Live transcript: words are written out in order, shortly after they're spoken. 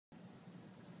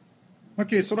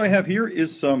Okay, so what I have here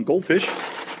is some goldfish,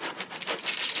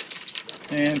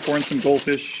 and pouring some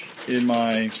goldfish in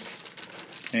my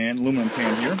aluminum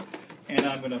pan here, and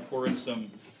I'm going to pour in some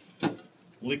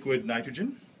liquid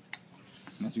nitrogen.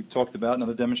 And as we talked about in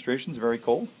other demonstrations, very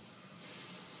cold,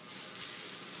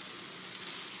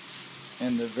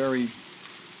 and the very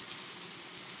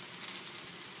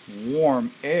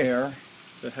warm air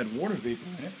that had water vapor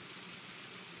in it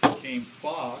became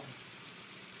fog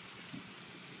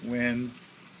when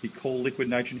the cold liquid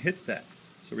nitrogen hits that.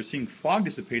 So we're seeing fog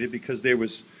dissipated because there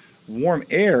was warm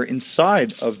air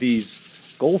inside of these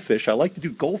goldfish. I like to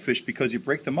do goldfish because you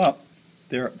break them up,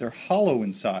 they're hollow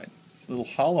inside. It's a little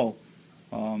hollow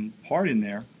part in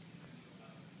there,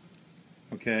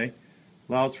 okay,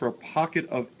 allows for a pocket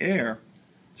of air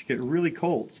to get really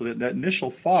cold. So that initial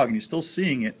fog, and you're still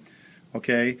seeing it,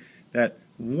 okay, that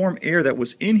warm air that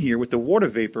was in here with the water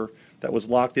vapor that was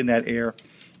locked in that air,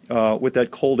 with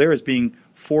that cold air is being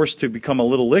forced to become a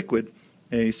little liquid,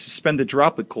 a suspended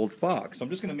droplet called fog. So I'm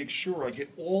just going to make sure I get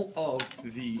all of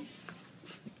the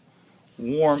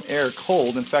warm air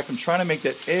cold. In fact, I'm trying to make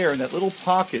that air in that little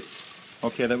pocket,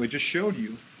 okay, that we just showed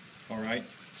you, all right,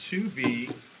 to be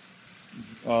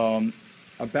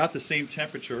about the same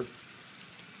temperature.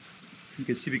 You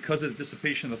can see because of the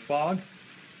dissipation of the fog,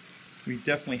 we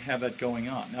definitely have that going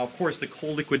on. Now, of course, the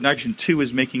cold liquid nitrogen too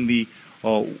is making the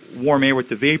warm air with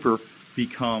the vapor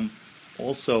become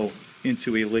also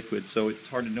into a liquid. So it's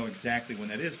hard to know exactly when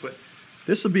that is, but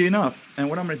this will be enough. And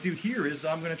what I'm going to do here is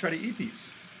I'm going to try to eat these.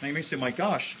 Now you may say, my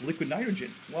gosh, liquid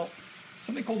nitrogen. Well,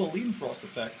 something called the Leidenfrost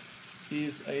effect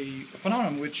is a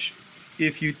phenomenon which,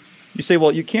 if you say,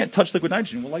 well, you can't touch liquid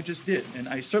nitrogen. Well, I just did. And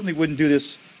I certainly wouldn't do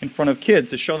this in front of kids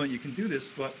to show them that you can do this,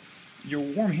 but your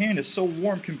warm hand is so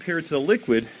warm compared to the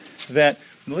liquid that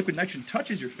when the liquid nitrogen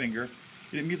touches your finger,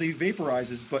 it immediately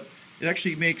vaporizes, but it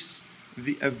actually makes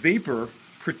a vapor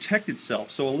protect itself.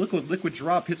 So a liquid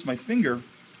drop hits my finger,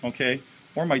 okay,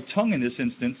 or my tongue in this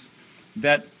instance,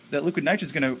 that liquid nitrogen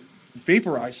is going to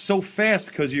vaporize so fast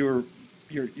because your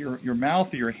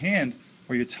mouth or your hand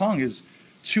or your tongue is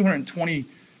 220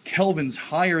 kelvins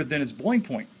higher than its boiling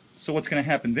point. So what's going to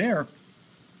happen there?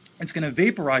 It's going to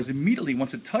vaporize immediately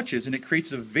once it touches, and it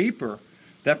creates a vapor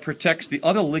that protects the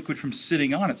other liquid from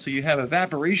sitting on it. So you have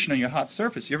evaporation on your hot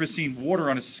surface. You ever seen water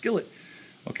on a skillet?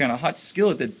 Okay, on a hot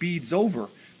skillet that beads over.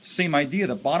 It's the same idea.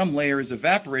 The bottom layer is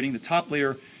evaporating. The top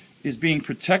layer is being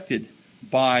protected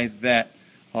by that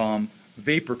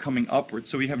vapor coming upward.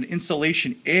 So we have an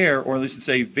insulation air, or at least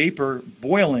say vapor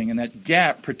boiling, and that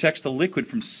gap protects the liquid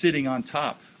from sitting on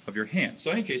top of your hand. So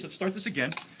in any case, let's start this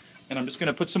again. And I'm just going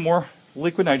to put some more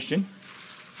liquid nitrogen.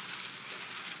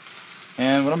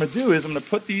 And what I'm going to do is I'm going to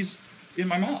put these in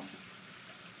my mouth.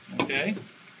 Okay?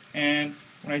 And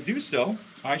when I do so,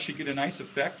 I should get a nice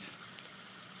effect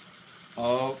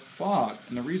of fog.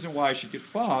 And the reason why I should get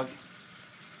fog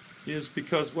is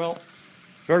because, well,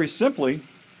 very simply,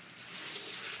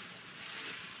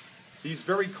 these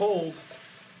very cold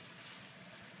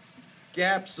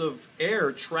gaps of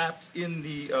air trapped in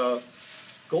the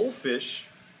goldfish,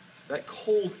 that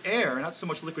cold air, not so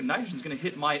much liquid nitrogen, is going to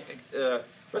hit my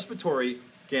respiratory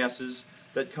gases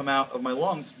that come out of my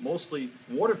lungs, mostly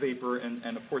water vapor and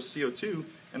of course CO2.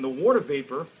 And the water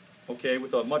vapor, okay,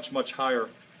 with a much, much higher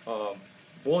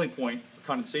boiling point,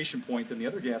 condensation point than the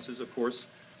other gases, of course,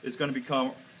 is going to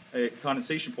become a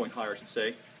condensation point higher, I should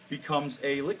say, becomes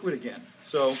a liquid again.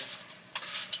 So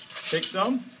take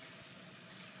some.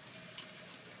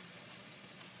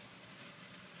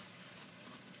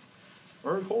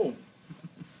 Very cold.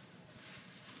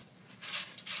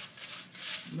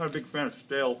 I'm not a big fan of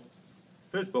stale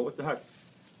fish, but what the heck.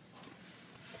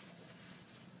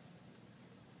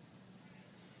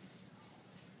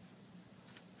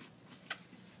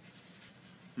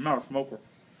 I'm not a smoker.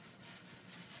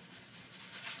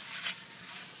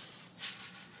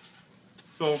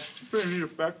 So, it's a pretty neat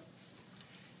effect.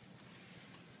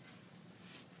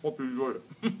 Hope you enjoyed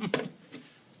it.